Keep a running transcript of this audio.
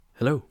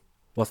Hello,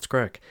 what's the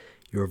crack?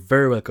 You're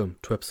very welcome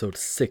to episode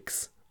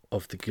 6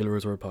 of the Gilroy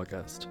Word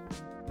podcast.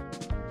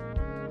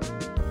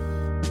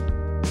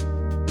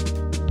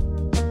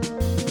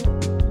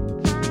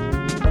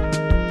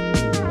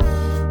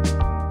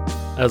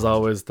 As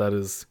always, that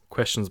is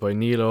Questions by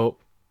Nilo.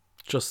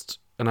 Just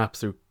an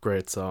absolute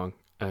great song,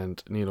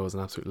 and Nilo is an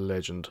absolute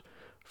legend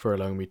for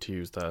allowing me to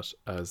use that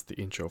as the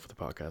intro for the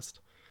podcast.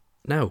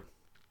 Now,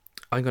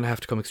 I'm going to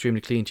have to come extremely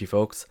clean to you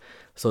folks.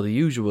 So the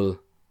usual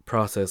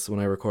process when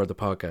I record the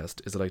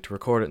podcast is I like to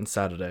record it on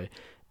Saturday,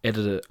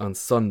 edit it on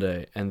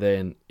Sunday, and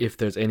then if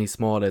there's any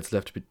small edits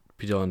left to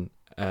be done,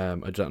 I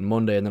do that on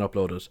Monday and then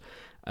upload it.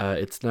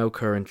 It's now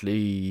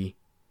currently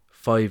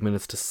 5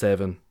 minutes to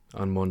 7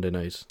 on Monday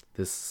night.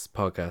 This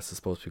podcast is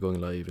supposed to be going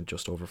live in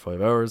just over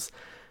 5 hours.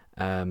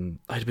 I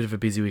had a bit of a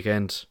busy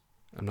weekend,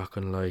 I'm not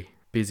going to lie.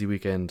 Busy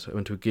weekend. I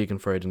went to a gig on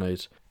Friday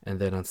night, and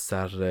then on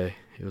Saturday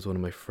it was one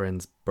of my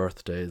friend's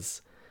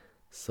birthdays.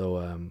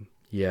 So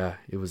yeah,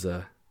 it was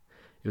a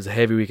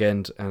heavy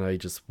weekend, and I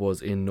just was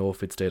in no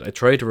fit state. I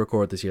tried to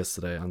record this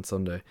yesterday on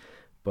Sunday,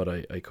 but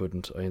I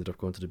couldn't. I ended up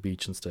going to the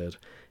beach instead.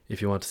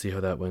 If you want to see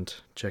how that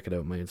went, check it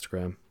out on my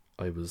Instagram.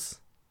 I was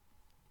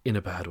in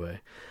a bad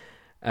way.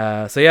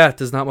 So yeah,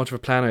 there's not much of a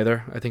plan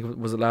either. I think,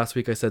 was it last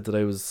week I said that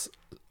I was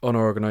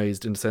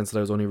unorganised in the sense that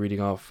I was only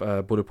reading off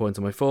bullet points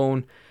on my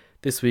phone.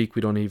 This week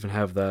we don't even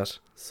have that,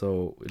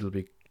 so it'll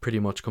be pretty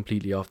much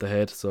completely off the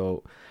head.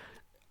 So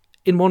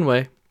in one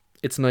way,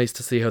 it's nice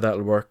to see how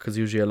that'll work, because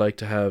usually I like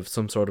to have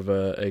some sort of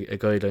a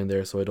guideline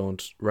there so I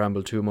don't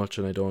ramble too much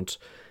and I don't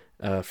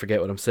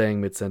forget what I'm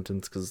saying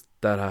mid-sentence, because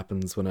that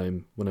happens when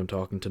I'm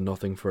talking to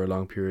nothing for a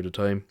long period of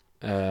time.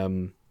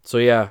 So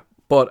yeah,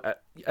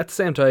 but at the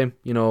same time,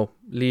 you know,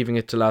 leaving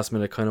it to last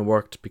minute kind of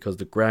worked because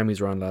the Grammys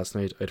were on last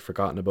night. I'd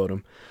forgotten about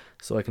them,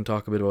 so I can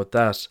talk a bit about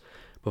that.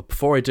 But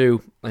before I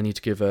do, I need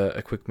to give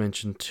a quick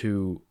mention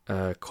to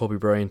Kobe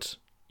Bryant.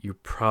 You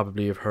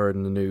probably have heard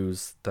in the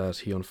news that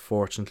he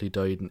unfortunately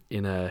died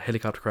in a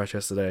helicopter crash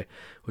yesterday,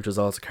 which was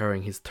also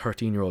carrying his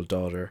 13-year-old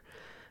daughter.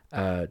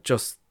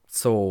 Just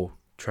so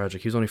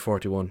tragic. He was only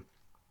 41.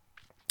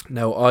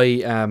 Now, I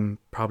am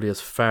probably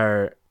as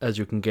far as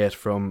you can get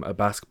from a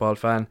basketball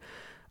fan.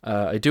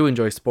 I do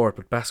enjoy sport,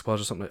 but basketball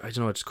is just something I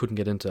just couldn't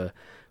get into.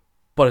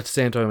 But at the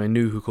same time, I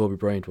knew who Kobe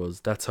Bryant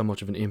was. That's how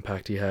much of an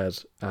impact he had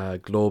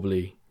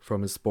globally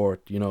from his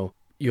sport. You know,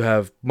 you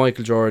have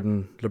Michael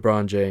Jordan,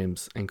 LeBron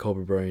James, and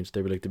Kobe Bryant.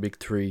 They were like the big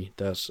three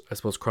that I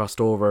suppose crossed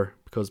over,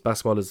 because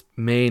basketball is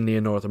mainly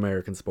a North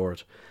American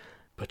sport.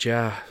 But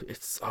yeah,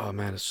 it's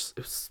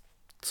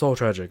so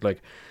tragic.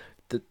 Like,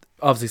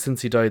 obviously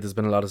since he died, there's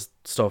been a lot of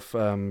stuff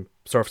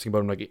surfacing about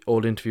him, like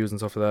old interviews and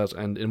stuff like that.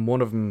 And in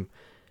one of them,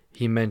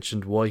 he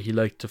mentioned why he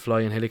liked to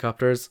fly in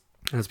helicopters.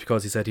 And it's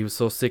because he said he was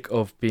so sick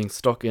of being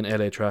stuck in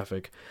LA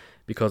traffic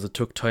because it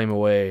took time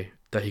away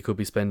that he could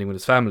be spending with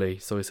his family.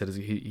 So he said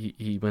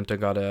he went and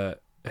got a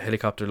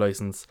helicopter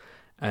license,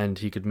 and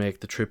he could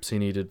make the trips he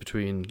needed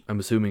between, I'm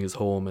assuming, his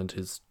home and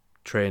his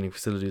training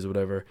facilities or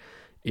whatever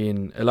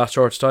in a lot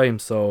shorter time.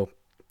 So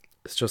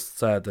it's just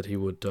sad that he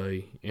would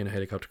die in a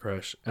helicopter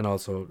crash. And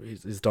also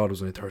his daughter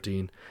was only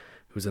 13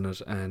 who was in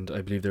it, and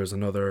I believe there's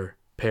another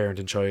parent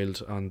and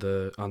child on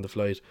the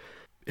flight.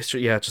 It's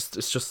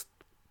just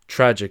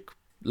tragic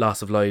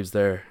loss of lives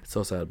there. It's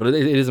so sad, but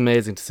it is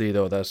amazing to see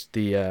though that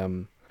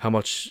the how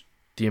much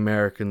the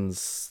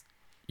Americans,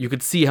 you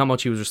could see how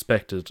much he was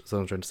respected. That's what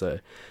I'm trying to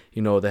say.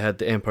 You know, they had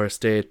the Empire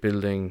State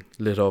Building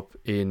lit up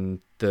in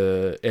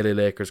the LA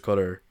Lakers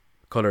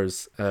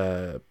colors,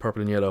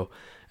 purple and yellow,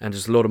 and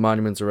just a load of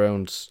monuments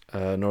around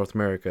North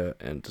America,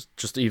 and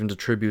just even the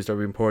tributes that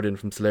were imported in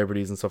from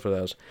celebrities and stuff like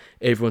that.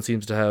 Everyone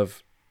seemed to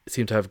have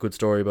a good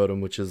story about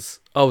him, which is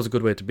always a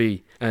good way to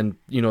be. And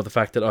you know, the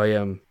fact that I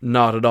am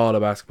not at all a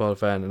basketball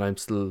fan,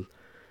 and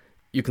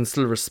you can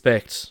still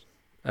respect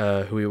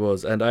who he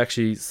was. And I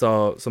actually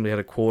saw somebody had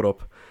a quote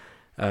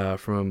up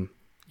from him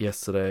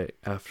yesterday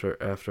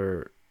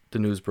after the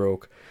news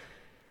broke,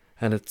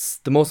 and it's,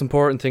 the most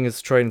important thing is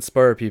to try and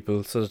inspire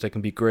people so that they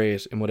can be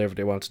great in whatever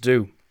they want to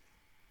do.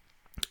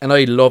 And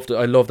I love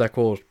that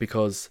quote,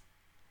 because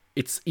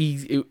it's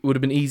easy. It would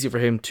have been easy for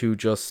him to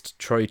just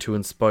try to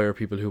inspire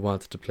people who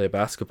wanted to play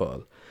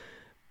basketball,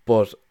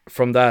 but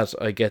from that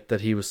I get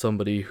that he was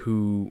somebody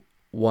who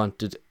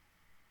wanted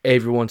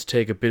everyone to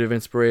take a bit of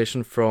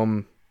inspiration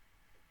from,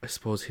 I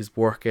suppose, his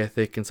work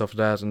ethic and stuff like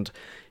that, and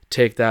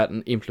take that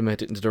and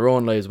implement it into their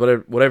own lives,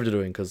 whatever they're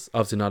doing, because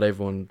obviously not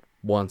everyone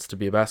wants to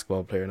be a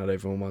basketball player, not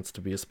everyone wants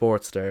to be a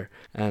sports star.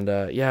 And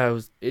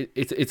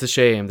it's a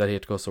shame that he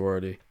had to go so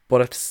early.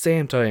 But at the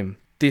same time,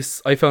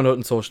 this I found out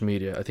on social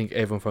media. I think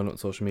everyone found out on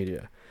social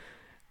media,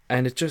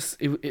 and it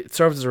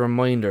serves as a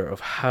reminder of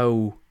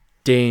how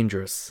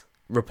dangerous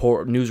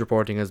news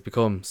reporting has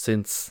become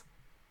since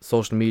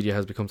social media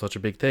has become such a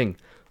big thing.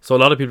 So a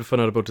lot of people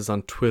found out about this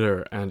on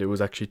Twitter, and it was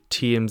actually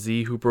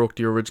TMZ who broke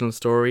the original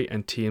story,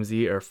 and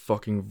TMZ are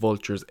fucking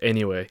vultures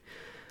anyway.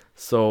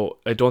 So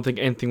I don't think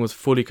anything was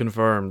fully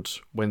confirmed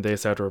when they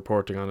started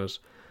reporting on it.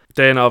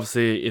 Then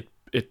obviously it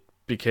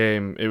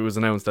was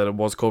announced that it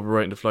was Kobe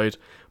Bryant in the flight,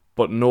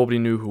 but nobody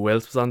knew who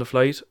else was on the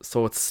flight.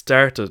 So it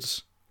started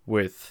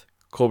with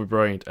Kobe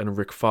Bryant and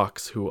Rick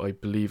Fox, who I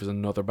believe is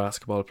another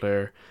basketball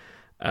player.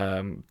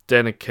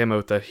 Then it came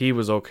out that he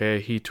was okay.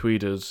 He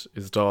tweeted,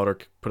 his daughter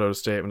put out a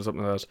statement or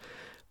something like that.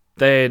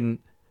 Then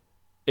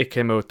it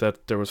came out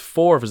that there was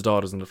 4 of his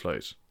daughters on the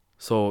flight.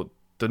 So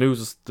the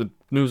news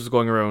was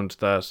going around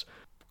that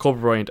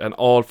Kobe Bryant and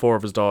all 4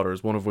 of his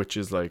daughters, one of which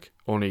is like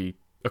only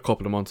a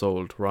couple of months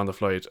old, were on the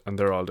flight and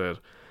they're all dead.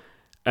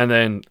 And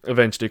then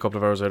eventually, a couple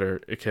of hours later,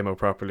 it came out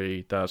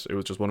properly that it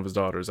was just one of his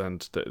daughters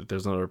and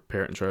there's another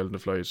parent and child in the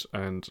flight.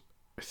 And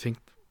I think,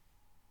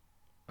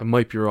 I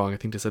might be wrong, I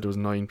think they said there was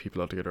 9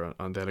 people altogether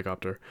on the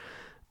helicopter.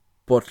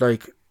 But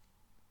like,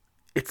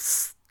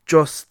 it's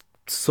just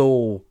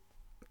so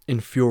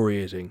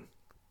infuriating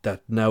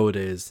that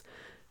nowadays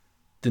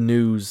the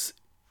news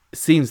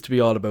seems to be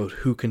all about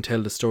who can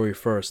tell the story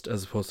first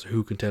as opposed to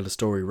who can tell the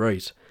story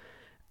right.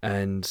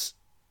 And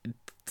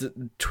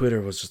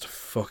Twitter was just a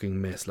fucking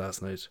mess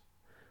last night.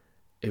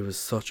 It was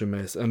such a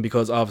mess. And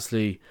because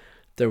obviously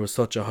there was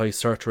such a high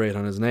search rate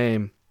on his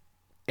name,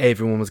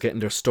 everyone was getting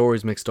their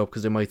stories mixed up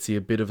because they might see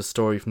a bit of a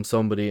story from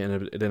somebody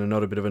and then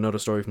another bit of another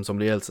story from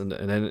somebody else, and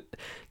then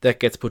that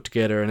gets put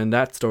together and then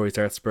that story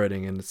starts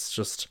spreading, and it's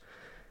just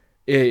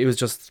it was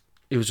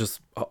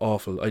just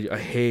awful. I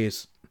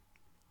hate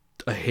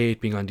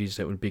being on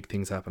DJ when big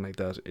things happen like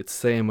that. It's the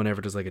same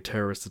whenever there's like a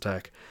terrorist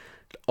attack.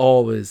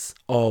 Always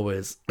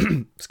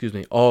excuse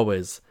me,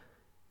 always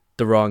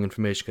the wrong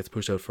information gets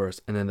pushed out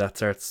first, and then that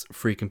starts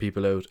freaking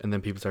people out, and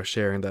then people start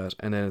sharing that,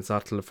 and then it's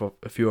not till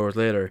a few hours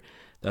later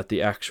that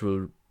the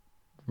actual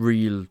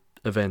real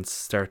events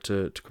start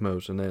to come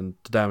out, and then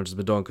the damage has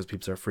been done because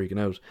people start freaking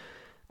out.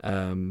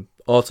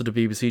 Also the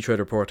BBC tried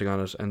reporting on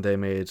it, and they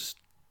made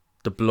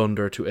the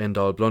blunder to end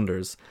all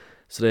blunders.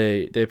 So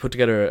they put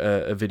together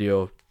a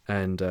video,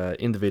 and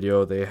in the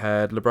video they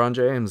had LeBron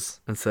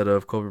James instead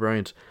of Kobe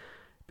Bryant.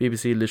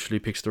 BBC literally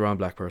picked the wrong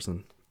black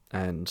person,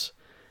 and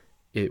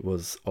it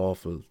was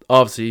awful.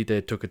 Obviously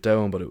they took it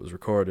down, but it was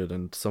recorded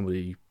and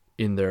somebody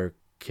in there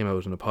came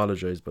out and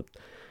apologised, but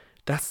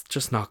that's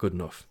just not good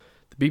enough.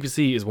 The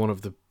BBC is one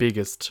of the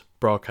biggest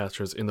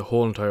broadcasters in the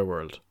whole entire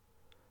world,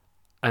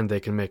 and they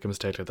can make a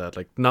mistake like that.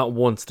 Like, not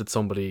once did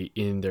somebody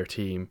in their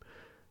team,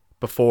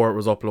 before it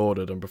was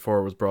uploaded and before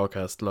it was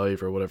broadcast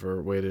live or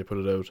whatever way they put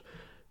it out,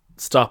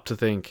 stop to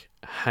think,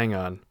 hang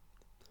on,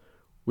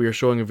 we are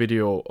showing a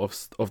video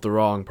of the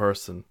wrong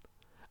person.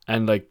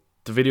 And like,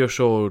 the video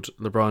showed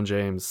LeBron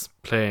James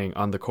playing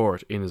on the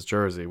court in his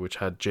jersey, which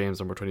had James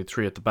number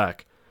 23 at the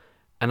back,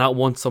 and not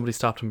once somebody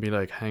stopped him and be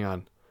like, hang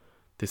on,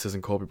 this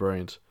isn't Kobe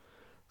Bryant.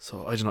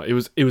 So I don't know,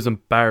 it was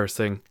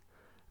embarrassing,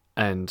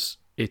 and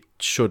it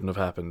shouldn't have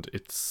happened.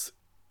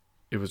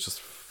 It was just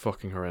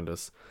fucking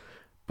horrendous.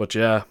 But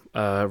yeah,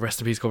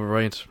 rest in peace Kobe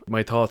Bryant.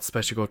 My thoughts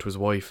especially go to his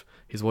wife.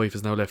 His wife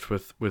is now left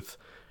with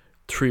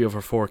 3 of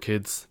her 4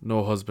 kids,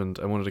 no husband,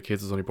 and one of the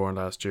kids was only born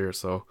last year.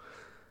 So,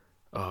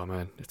 oh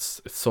man,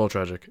 it's so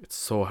tragic. It's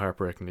so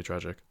heartbreakingly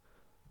tragic.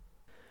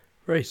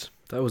 Right,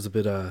 that was a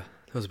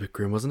bit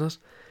grim, wasn't it?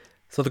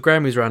 So the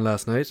Grammys ran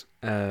last night.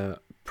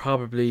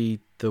 Probably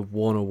the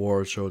one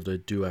award show that I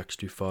do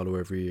actually follow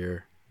every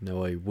year.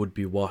 Now, I would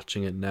be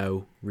watching it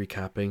now,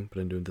 recapping,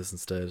 but I'm doing this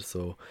instead.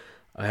 So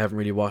I haven't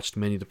really watched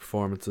many of the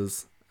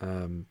performances.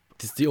 This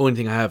is the only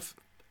thing I have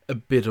a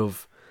bit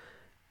of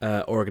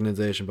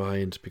organisation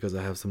behind, because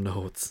I have some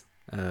notes.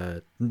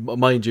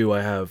 Mind you,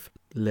 I have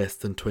less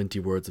than 20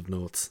 words of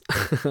notes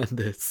on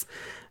this.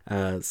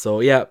 So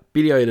yeah,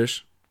 Billie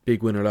Eilish,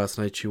 big winner last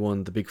night. She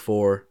won the Big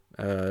Four.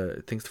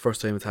 I think it's the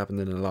first time it's happened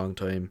in a long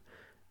time,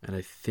 and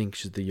I think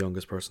she's the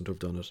youngest person to have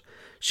done it.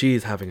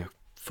 She's having a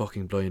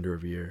fucking blinder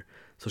of a year.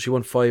 So she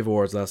won 5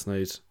 awards last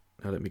night.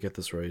 Now let me get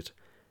this right.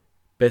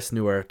 Best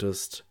New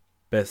Artist,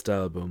 Best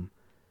Album,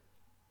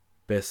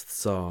 Best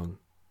Song,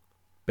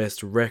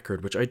 Best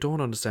Record, which I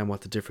don't understand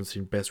what the difference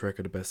between Best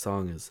Record and Best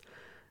Song is.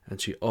 And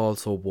she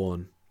also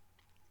won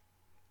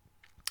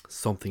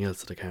something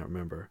else that I can't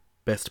remember.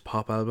 Best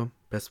Pop Album,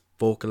 Best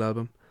Vocal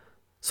Album,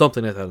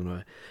 something like that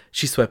anyway.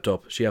 She swept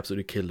up. She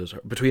absolutely killed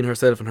it. Between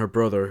herself and her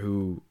brother,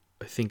 who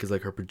I think is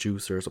like her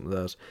producer or something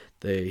like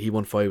that, he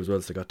won 5 as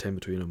well, so they got 10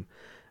 between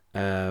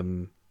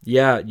them.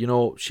 Yeah, you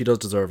know, she does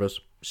deserve it.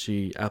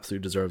 She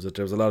absolutely deserves it.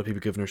 There was a lot of people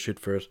giving her shit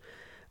for it,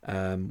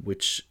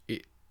 which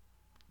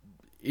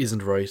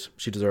isn't right.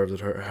 She deserves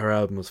it. Her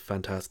album was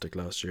fantastic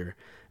last year,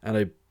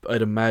 and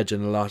I'd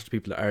imagine a lot of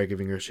people that are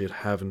giving her shit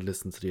haven't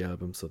listened to the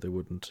album, so they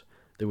wouldn't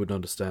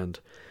understand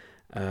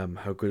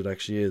how good it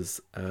actually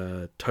is.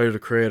 Tyler the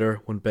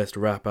Creator won Best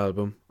Rap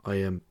Album. I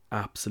am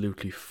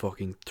absolutely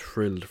fucking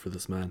thrilled for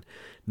this man.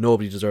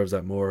 Nobody deserves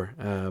that more.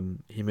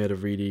 He made a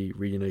really,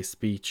 really nice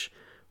speech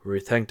where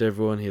he thanked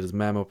everyone. He had his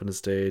mum up on the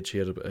stage. He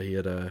had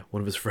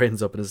one of his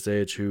friends up on the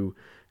stage who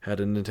had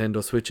a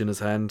Nintendo Switch in his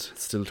hand,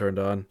 still turned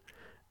on,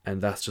 and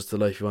that's just the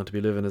life you want to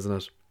be living, isn't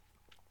it?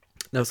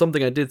 Now,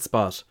 something I did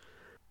spot: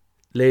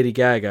 Lady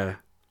Gaga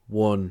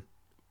won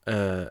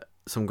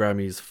some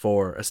Grammys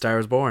for A Star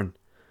Is Born.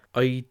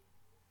 I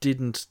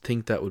didn't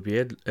think that would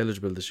be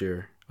eligible this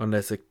year,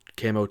 unless it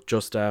came out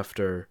just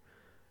after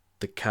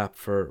the cap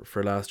for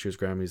last year's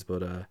Grammys,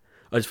 but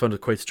I just found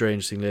it quite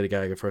strange seeing Lady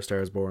Gaga for A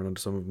Star Is Born under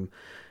some of them.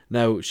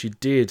 Now, she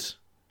did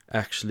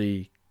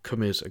actually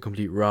commit a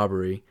complete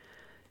robbery.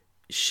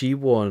 She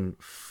won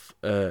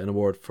an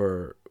award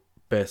for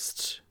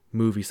Best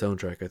Movie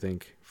Soundtrack, I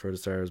think, for The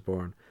Star Is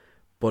Born.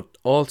 But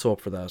also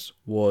up for that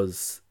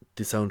was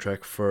the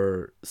soundtrack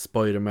for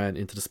Spider-Man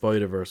Into the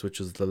Spider-Verse, which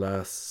was the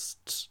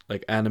last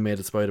like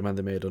animated Spider-Man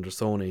they made under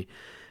Sony.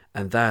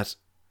 And that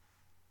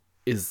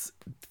is,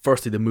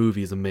 firstly, the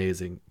movie is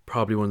amazing.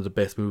 Probably one of the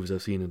best movies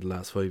I've seen in the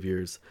last 5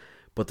 years.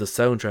 But the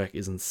soundtrack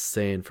is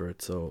insane for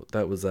it. So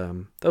that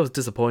was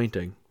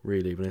disappointing,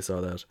 really, when I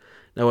saw that.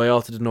 Now, I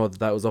also didn't know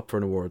that was up for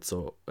an award,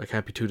 so I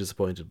can't be too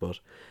disappointed, but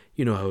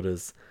you know how it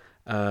is.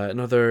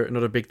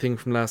 Another big thing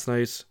from last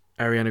night,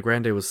 Ariana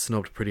Grande was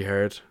snubbed pretty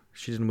hard.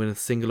 She didn't win a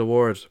single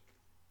award.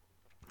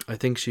 I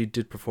think she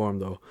did perform,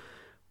 though.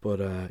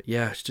 But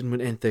yeah, she didn't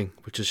win anything,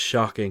 which is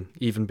shocking.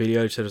 Even Billie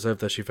Eilish said herself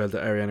that she felt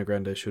that Ariana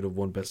Grande should have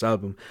won Best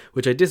Album,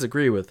 which I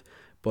disagree with.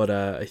 But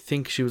I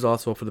think she was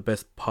also up for the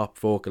Best Pop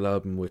Vocal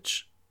Album,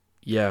 which,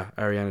 yeah,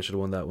 Ariana should have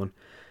won that one.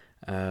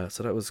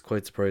 So that was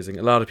quite surprising.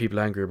 A lot of people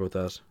angry about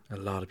that.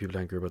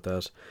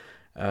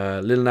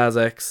 Lil Nas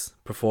X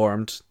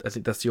performed. I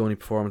think that's the only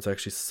performance I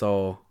actually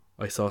saw.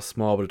 I saw a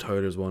small bit of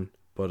Tyler's one,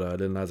 but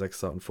Lil Nas X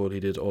saw it in full. He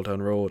did Old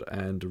Town Road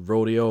and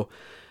Rodeo.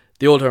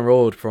 The Old Town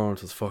Road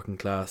performance was fucking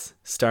class.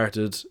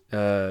 Started,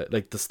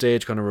 like the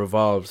stage kind of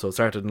revolved, so it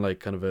started in like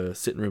kind of a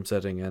sitting room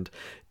setting, and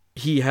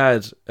he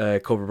had a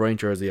Kobe Bryant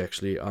jersey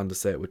actually on the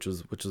set, which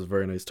was a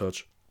very nice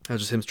touch. It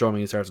was just him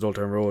strumming. He started Old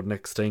Town Road.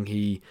 Next thing,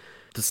 the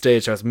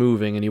stage starts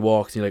moving, and he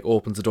walks, and he like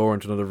opens the door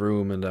into another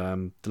room, and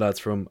the lads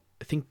from,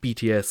 I think,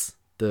 BTS,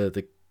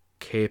 the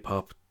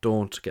K-pop,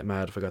 don't get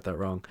mad if I got that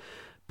wrong,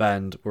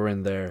 band were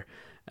in there,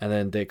 and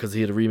then because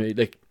he had a remake,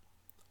 like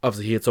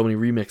obviously he had so many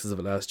remixes of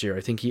it last year.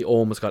 I think he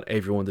almost got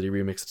everyone that he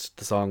remixed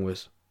the song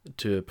with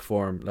to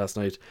perform last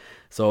night.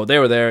 So they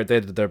were there, they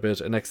did their bit,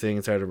 and next thing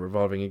it started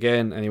revolving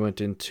again, and he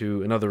went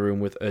into another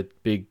room with a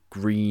big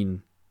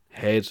green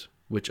head,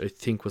 which I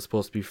think was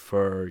supposed to be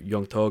for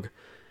Young Thug.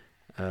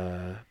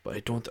 But I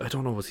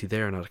don't know, was he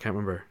there or not? I can't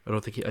remember. I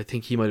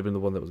think he might have been the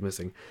one that was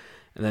missing.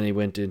 And then he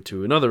went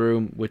into another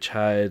room which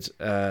had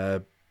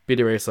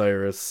Billy Ray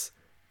Cyrus,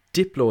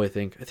 Diplo, I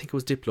think it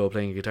was Diplo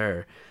playing a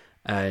guitar,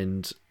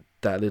 and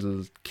that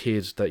little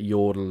kid that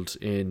yodeled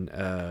in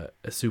a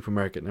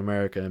supermarket in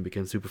America and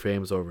became super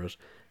famous over it.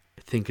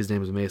 I think his name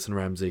was Mason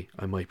Ramsey.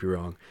 I might be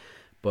wrong,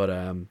 but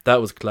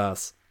that was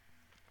class.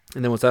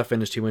 And then once that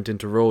finished, he went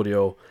into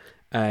Rodeo,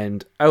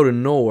 and out of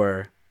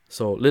nowhere,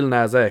 so Lil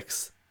Nas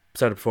X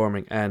started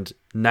performing, and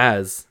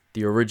Nas,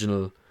 the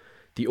original,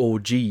 the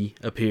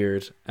OG,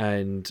 appeared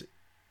and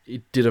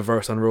it did a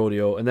verse on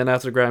Rodeo. And then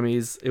after the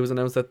Grammys, it was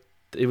announced that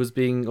it was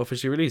being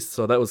officially released.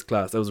 So that was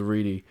class. That was a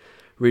really,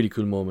 really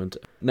cool moment.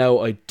 Now,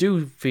 I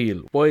do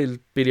feel, while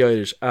Billie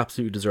Eilish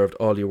absolutely deserved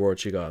all the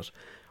awards she got,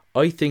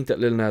 I think that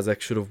Lil Nas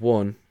X should have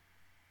won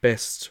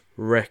Best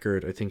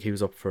Record. I think he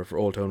was up for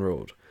Old Town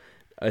Road.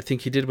 I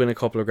think he did win a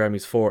couple of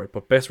Grammys for it,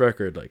 but Best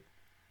Record, like,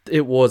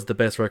 it was the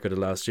best record of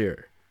last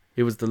year.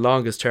 It was the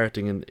longest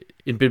charting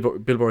in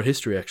Billboard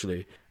history,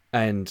 actually.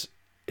 And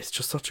it's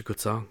just such a good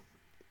song.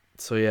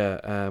 So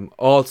yeah,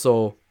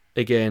 also,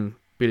 again,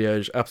 Billie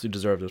Eilish absolutely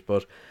deserved it,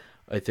 but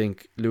I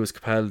think Lewis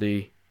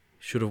Capaldi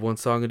should have won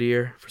Song of the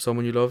Year for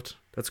Someone You Loved.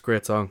 That's a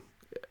great song.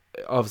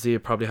 Obviously,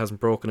 it probably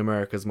hasn't broken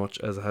America as much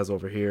as it has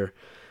over here.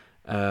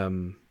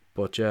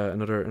 But yeah,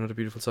 another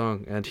beautiful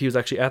song. And he was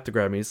actually at the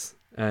Grammys,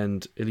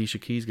 and Alicia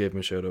Keys gave him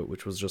a shout out,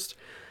 which was just,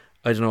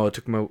 I don't know, it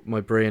took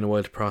my brain a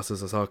while to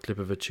process. I saw a clip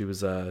of it. She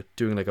was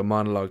doing like a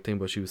monologue thing,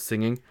 but she was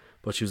singing,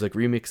 but she was like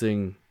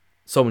remixing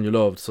Someone You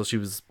Loved, so she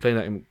was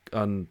playing that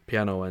on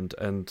piano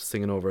and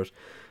singing over it.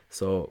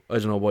 So I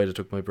don't know why it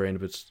took my brain a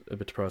bit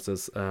to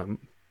process.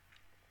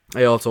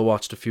 I also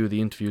watched a few of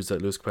the interviews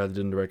that Lewis Capaldi did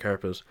in the red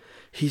carpet.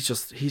 He's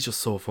just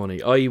so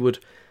funny. I would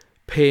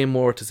pay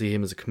more to see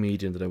him as a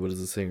comedian than I would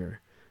as a singer,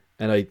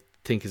 and I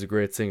think he's a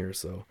great singer.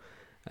 So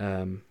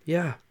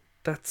yeah,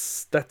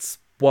 that's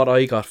what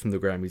I got from the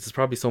Grammys. There's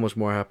probably so much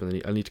more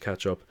happening. I need to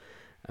catch up.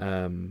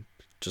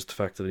 Just the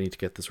fact that I need to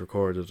get this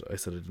recorded, I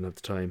said I didn't have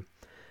the time.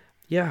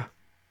 Yeah,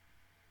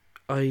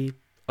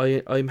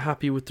 I'm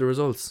happy with the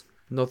results.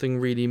 Nothing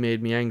really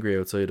made me angry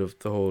outside of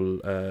the whole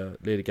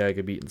Lady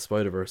Gaga beating the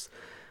Spider-Verse.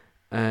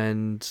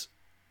 And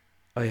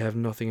I have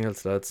nothing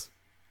else, lads.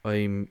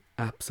 I'm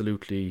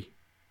absolutely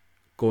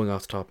going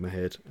off the top of my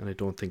head, and I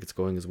don't think it's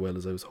going as well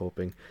as I was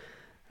hoping.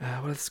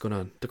 What else is going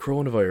on? The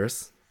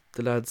coronavirus.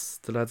 The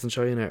lads in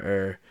China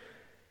are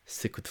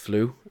sick with the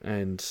flu,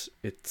 and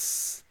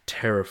it's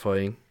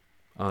terrifying,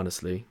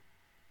 honestly.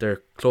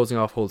 They're closing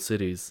off whole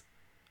cities.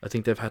 I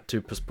think they've had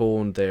to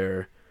postpone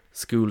their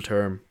school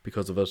term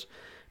because of it.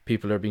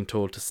 People are being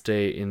told to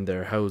stay in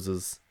their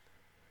houses.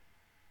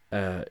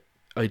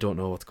 I don't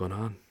know what's going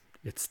on.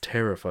 It's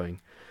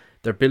terrifying.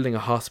 They're building a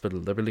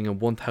hospital. They're building a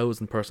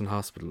 1,000 person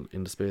hospital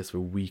in the space of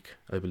a week,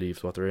 I believe,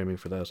 is what they're aiming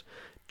for that,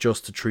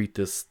 just to treat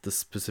this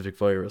specific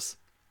virus.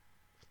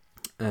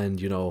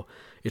 And, you know,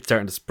 it's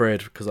starting to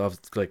spread because of,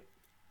 like,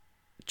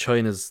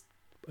 China's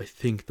I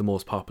think, the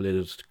most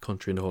populated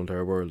country in the whole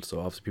entire world. So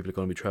obviously people are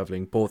going to be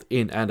travelling both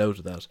in and out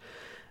of that.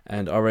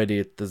 And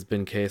already there's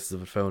been cases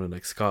of it found in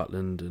like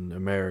Scotland and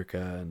America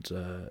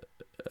and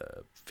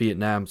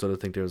Vietnam. So I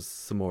think there's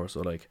some more.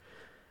 So like,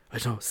 I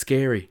don't know,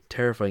 scary,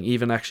 terrifying.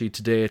 Even actually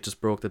today it just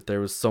broke that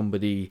there was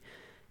somebody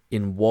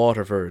in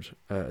Waterford,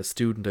 a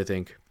student I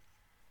think,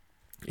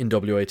 in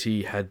WIT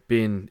had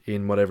been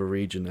in whatever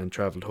region and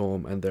travelled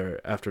home, and they're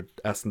after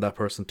asking that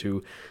person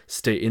to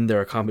stay in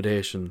their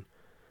accommodation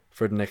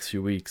for the next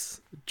few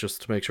weeks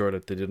just to make sure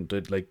that they didn't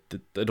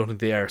I don't think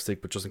they are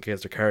sick, but just in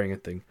case they're carrying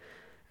anything.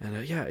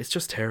 And yeah, it's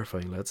just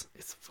terrifying, lads.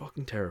 It's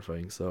fucking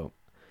terrifying. So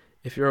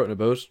if you're out and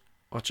about,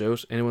 watch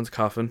out. Anyone's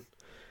coughing,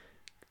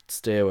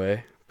 stay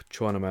away. Put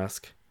you on a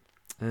mask.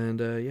 And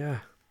yeah,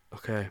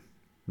 okay.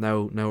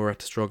 Now we're at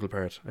the struggle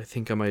part. I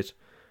think I might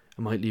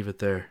leave it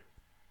there.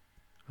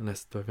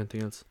 Unless, do I have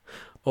anything else?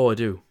 Oh, I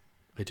do,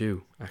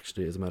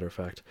 actually, as a matter of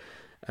fact.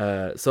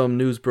 Some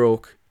news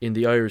broke in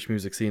the Irish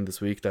music scene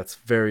this week that's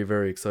very,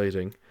 very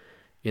exciting,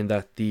 in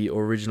that the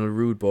original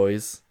Rude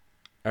Boys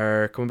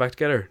are coming back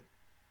together.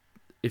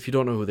 If you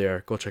don't know who they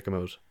are, go check them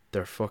out.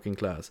 They're fucking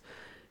class.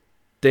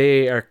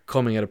 They are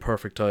coming at a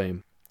perfect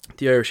time.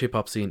 The Irish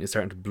hip-hop scene is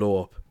starting to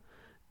blow up,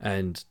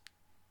 and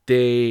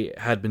they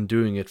had been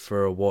doing it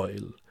for a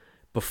while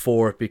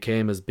before it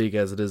became as big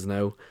as it is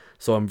now.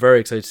 So I'm very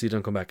excited to see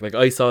them come back. Like,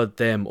 I saw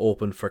them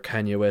open for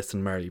Kanye West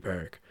and Marley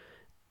Park.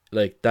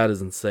 Like, that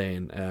is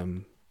insane.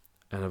 And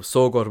I was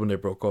so good when they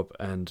broke up,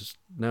 and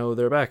now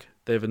they're back.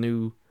 They have a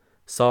new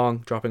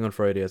song dropping on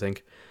Friday, I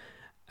think.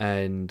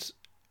 And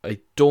I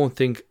don't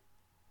think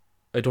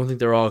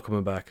they're all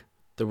coming back.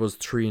 There was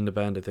 3 in the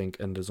band, I think,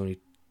 and there's only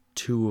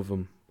 2 of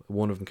them.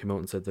 One of them came out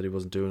and said that he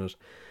wasn't doing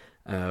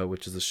it,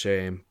 which is a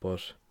shame.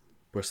 But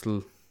we're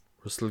still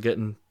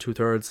getting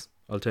 2/3.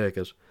 I'll take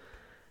it.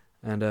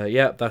 And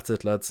yeah, that's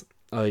it, lads.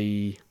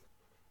 I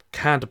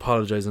can't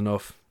apologise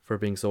enough for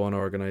being so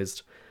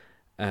unorganised.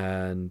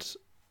 And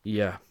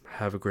yeah,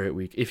 have a great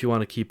week. If you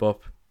want to keep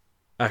up,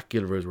 at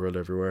Gilroy's World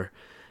everywhere.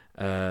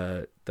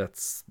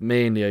 That's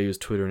mainly I use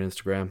Twitter and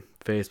Instagram,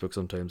 Facebook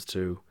sometimes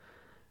too.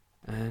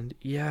 And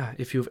yeah,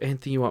 if you have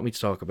anything you want me to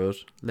talk about,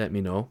 let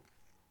me know.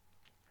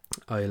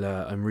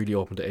 I'm really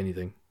open to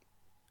anything.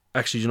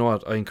 Actually, you know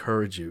what? I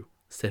encourage you,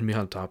 send me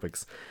on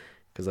topics,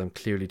 because I'm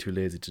clearly too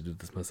lazy to do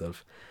this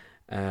myself.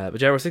 But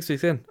yeah, we're 6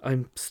 weeks in.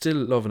 I'm still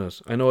loving it.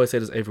 I know I say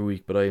this every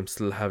week, but I am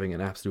still having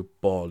an absolute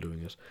ball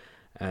doing it.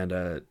 And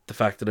the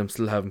fact that I'm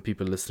still having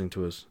people listening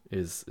to it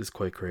is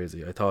quite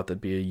crazy. I thought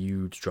there'd be a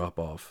huge drop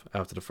off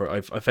after the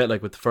first. I felt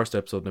like with the first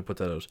episode when I put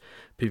that out,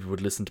 people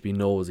would listen to be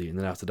nosy, and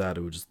then after that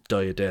it would just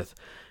die a death.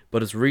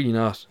 But it's really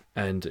not,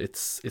 and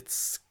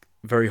it's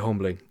very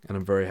humbling, and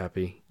I'm very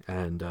happy.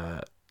 And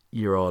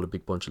you're all a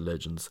big bunch of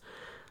legends.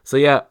 So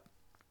yeah,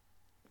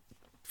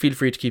 feel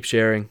free to keep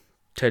sharing.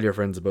 Tell your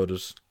friends about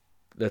it.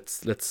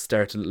 Let's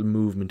start a little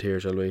movement here,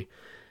 shall we?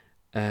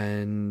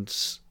 And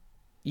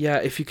yeah,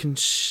 if you can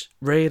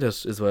rate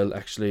it as well,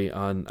 actually,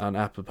 on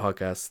Apple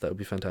Podcasts, that would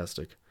be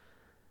fantastic.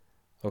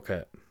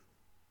 Okay,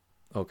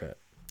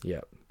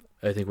 yeah,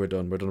 I think we're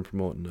done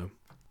promoting now.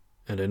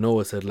 And I know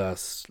I said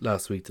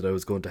last week that I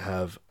was going to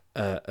have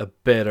I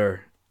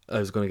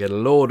was going to get a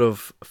load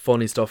of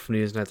funny stuff from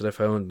the internet that I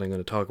found, and I'm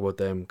going to talk about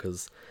them,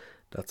 because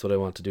that's what I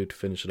want to do to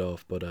finish it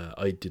off, but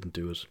I didn't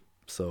do it.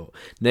 So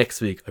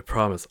next week, I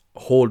promise,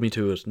 hold me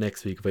to it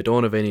next week. If I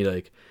don't have any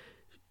like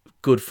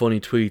good funny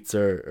tweets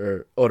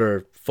or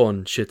other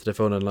fun shit that I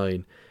found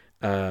online,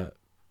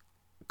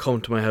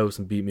 come to my house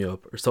and beat me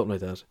up or something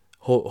like that.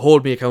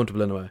 Hold me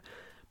accountable anyway.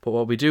 But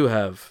what we do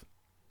have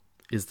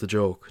is the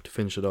joke to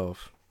finish it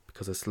off,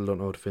 because I still don't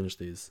know how to finish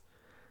these.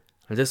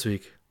 And this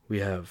week we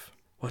have,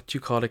 what do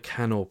you call a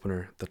can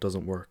opener that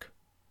doesn't work?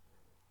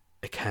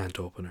 A can't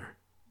opener.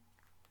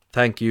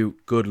 Thank you,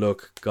 good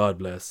luck, God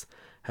bless.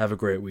 Have a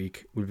great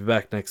week. We'll be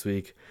back next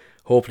week,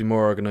 hopefully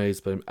more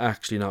organised, but I'm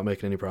actually not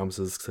making any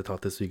promises, because I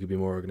thought this week would be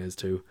more organised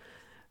too.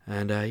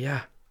 And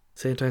yeah,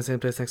 same time, same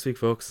place next week,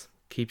 folks.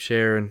 Keep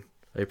sharing.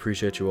 I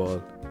appreciate you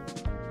all.